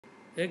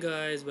Hey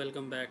guys,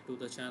 welcome back to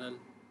the channel.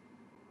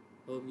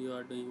 Hope you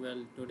are doing well.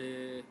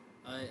 Today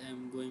I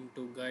am going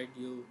to guide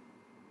you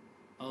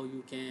how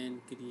you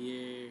can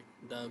create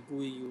the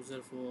GUI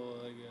user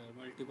for your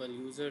multiple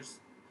users,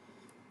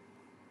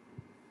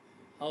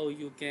 how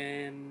you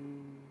can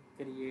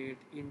create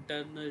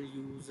internal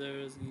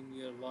users in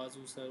your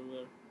Wazuh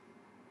server.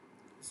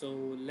 So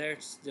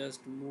let's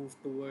just move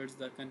towards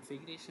the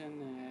configuration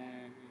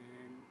and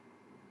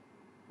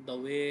the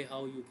way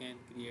how you can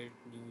create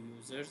new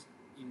users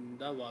in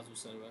the Wazuh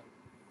server.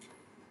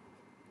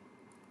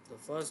 The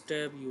first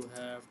step, you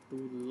have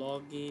to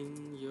log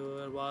in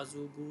your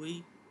Wazuh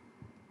GUI.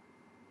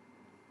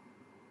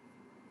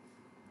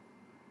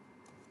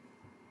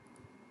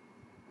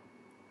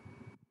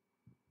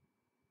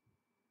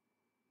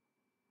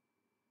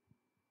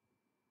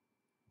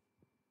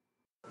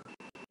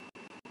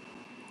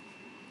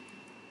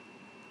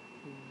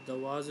 The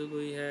Wazuh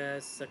GUI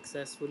has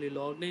successfully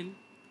logged in.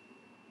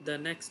 The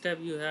next step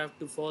you have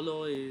to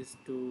follow is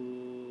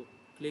to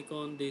click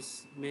on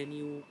this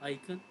menu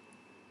icon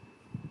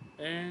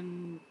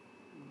and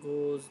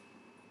goes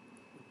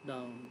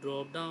down,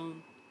 drop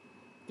down,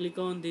 click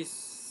on this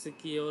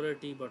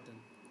security button.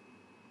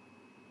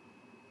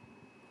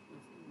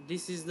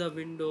 This is the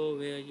window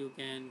where you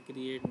can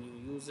create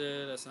new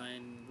user,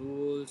 assign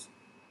rules,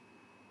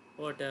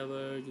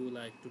 whatever you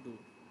like to do.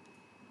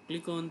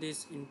 Click on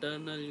this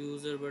internal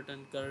user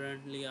button.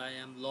 Currently I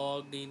am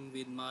logged in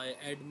with my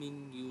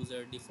admin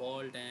user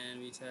default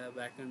and which have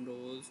backend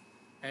roles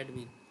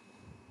admin.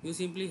 You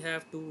simply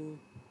have to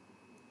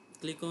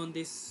click on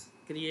this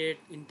create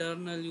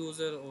internal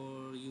user,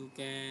 or you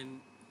can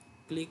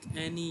click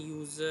any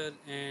user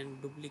and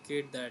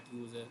duplicate that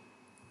user.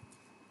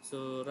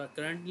 So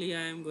currently I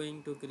am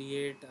going to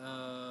create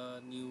a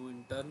new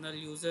internal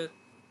user.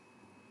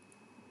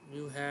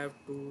 You have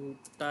to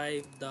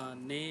type the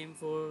name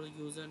for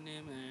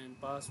username and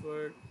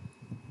password.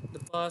 The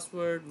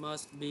password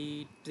must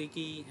be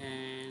tricky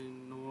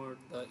and not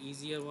the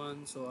easier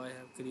one, so I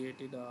have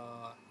created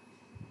a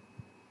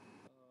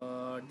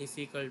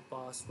difficult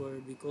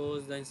password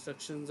because the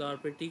instructions are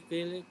pretty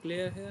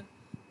clear here.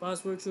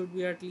 Password should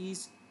be at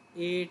least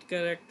 8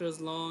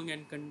 characters long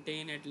and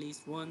contain at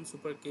least one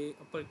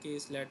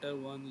uppercase letter,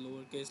 one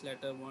lowercase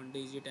letter, one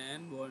digit,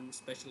 and one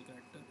special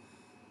character.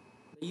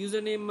 The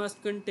username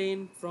must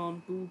contain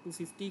from 2 to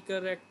 50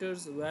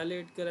 characters.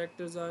 Valid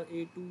characters are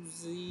A to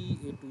Z,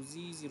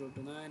 0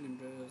 to 9,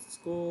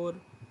 underscore,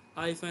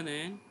 hyphen,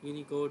 and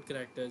Unicode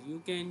characters.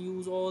 You can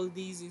use all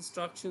these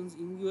instructions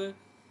in your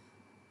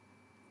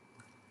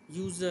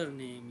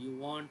username you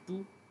want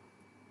to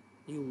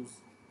use.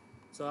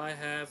 So I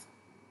have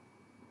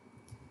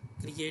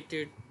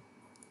created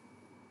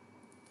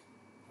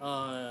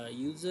a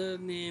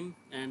username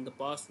and the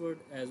password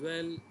as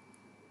well.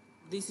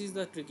 This is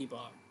the tricky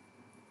part.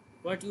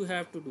 What you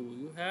have to do,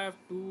 you have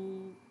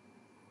to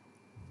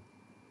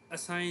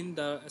assign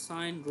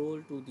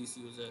role to this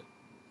user.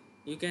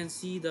 You can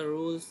see the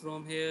roles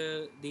from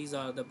here. These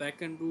are the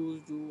backend rules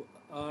you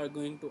are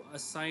going to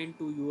assign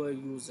to your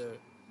user.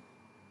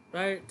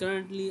 Right,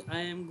 currently I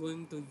am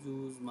going to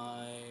use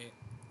my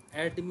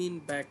admin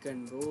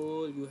backend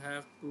role. You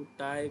have to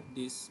type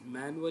this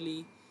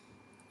manually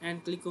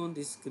and click on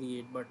this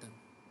create button.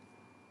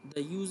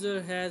 The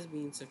user has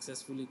been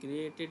successfully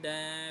created,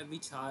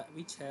 which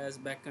has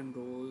backend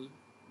role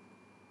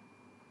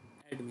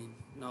admin.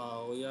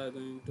 Now we are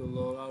going to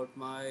log out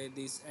my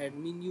this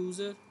admin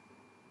user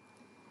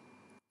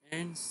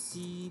and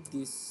see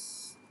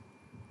this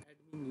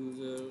admin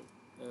user,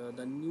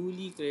 the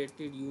newly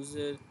created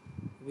user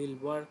will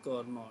work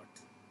or not.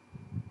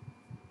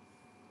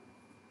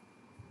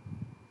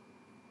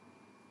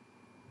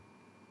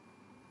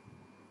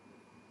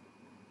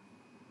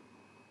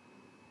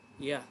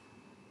 Yeah,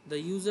 the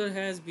user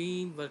has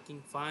been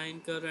working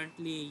fine.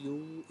 Currently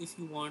you, if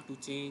you want to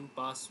change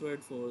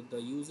password for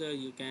the user,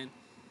 you can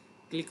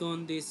click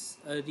on this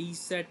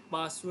reset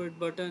password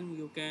button.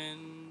 You can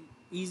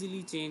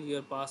easily change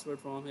your password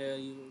from here.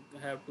 You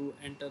have to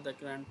enter the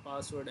current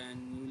password and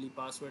newly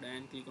password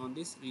and click on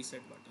this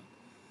reset button.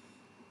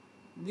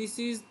 This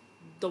is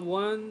the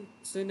one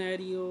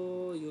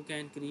scenario. You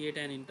can create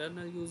an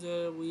internal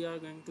user. We are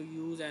going to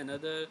use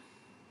another.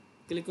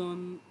 Click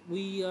on,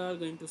 we are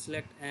going to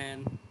select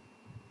an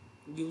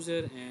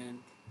user and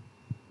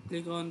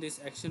click on this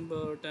action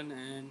button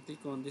and click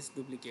on this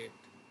duplicate.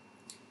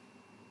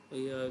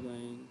 We are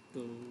going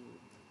to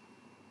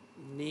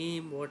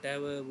name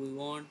whatever we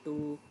want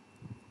to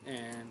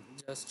and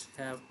just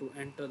have to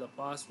enter the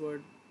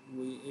password.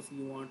 We, if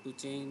you want to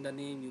change the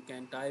name, you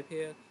can type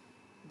here.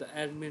 The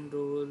admin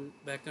role,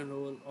 backend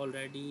role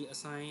already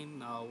assigned.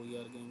 Now we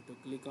are going to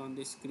click on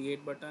this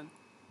create button.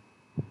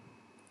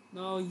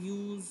 Now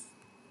use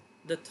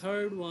the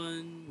third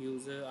one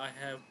user I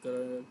have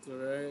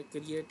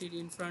created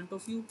in front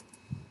of you.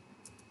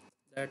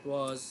 That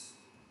was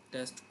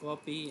test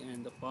copy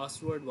and the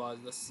password was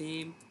the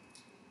same.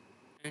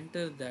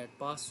 Enter that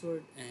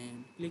password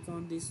and click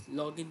on this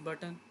login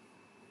button,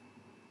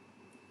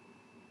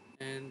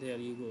 and there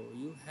you go,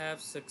 you have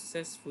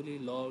successfully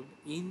logged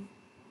in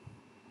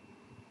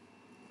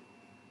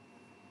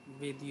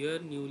with your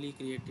newly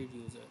created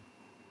user.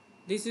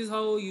 This is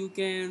how you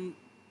can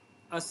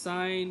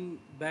assign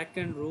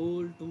backend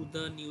role to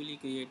the newly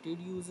created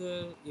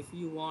user. If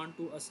you want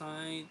to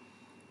assign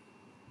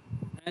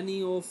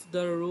any of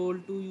the role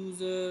to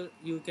user,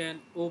 you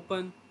can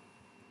open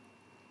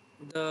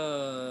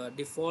the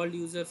default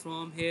user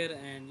from here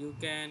and you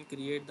can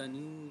create the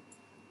new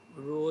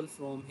role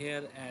from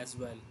here as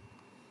well.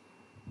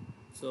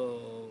 So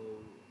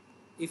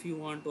if you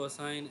want to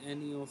assign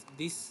any of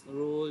this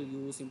role,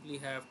 you simply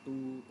have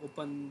to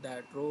open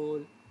that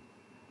role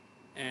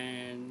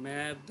and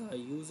map the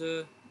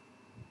user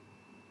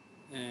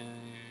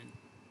and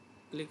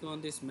click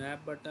on this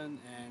map button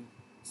and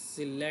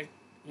select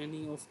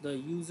any of the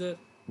user.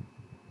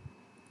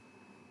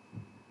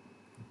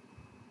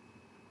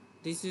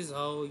 This is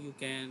how you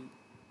can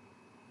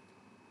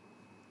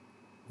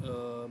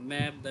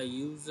map the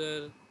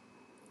user,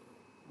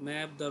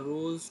 map the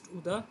roles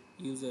to the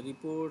user.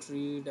 Report,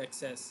 read,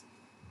 access.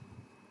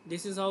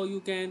 This is how you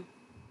can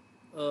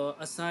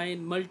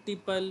assign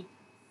multiple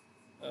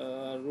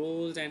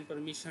roles and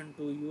permission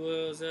to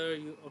user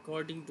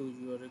according to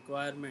your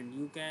requirement.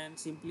 You can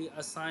simply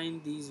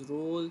assign these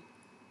roles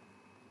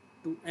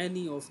to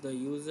any of the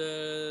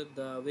user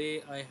the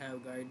way I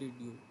have guided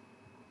you.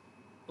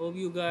 Hope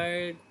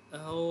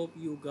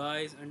you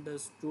guys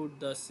understood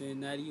the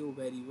scenario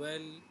very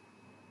well.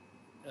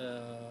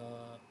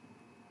 uh,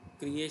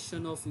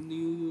 Creation of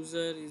new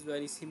user is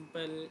very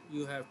simple.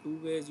 You have two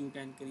ways. You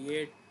can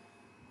create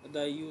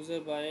the user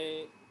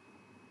by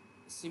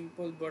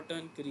simple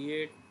button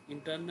create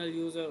internal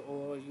user,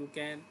 or you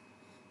can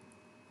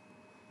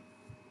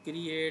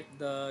create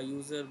the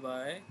user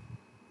by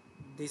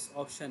this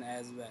option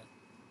as well.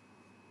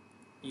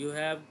 You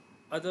have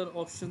other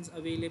options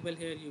available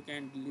here. You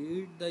can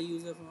delete the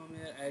user from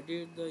here,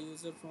 edit the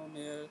user from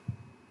here,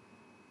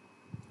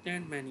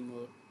 and many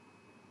more.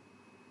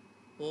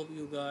 Hope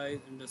you guys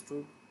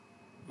understood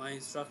my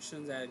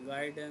instructions and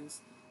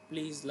guidance.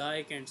 Please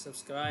like and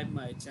subscribe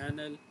my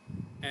channel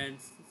and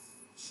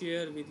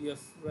share with your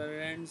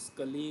friends,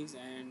 colleagues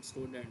and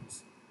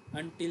students.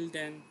 Until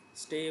then,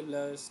 stay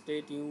blessed,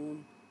 stay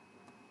tuned.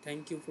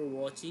 Thank you for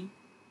watching.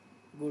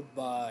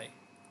 Goodbye.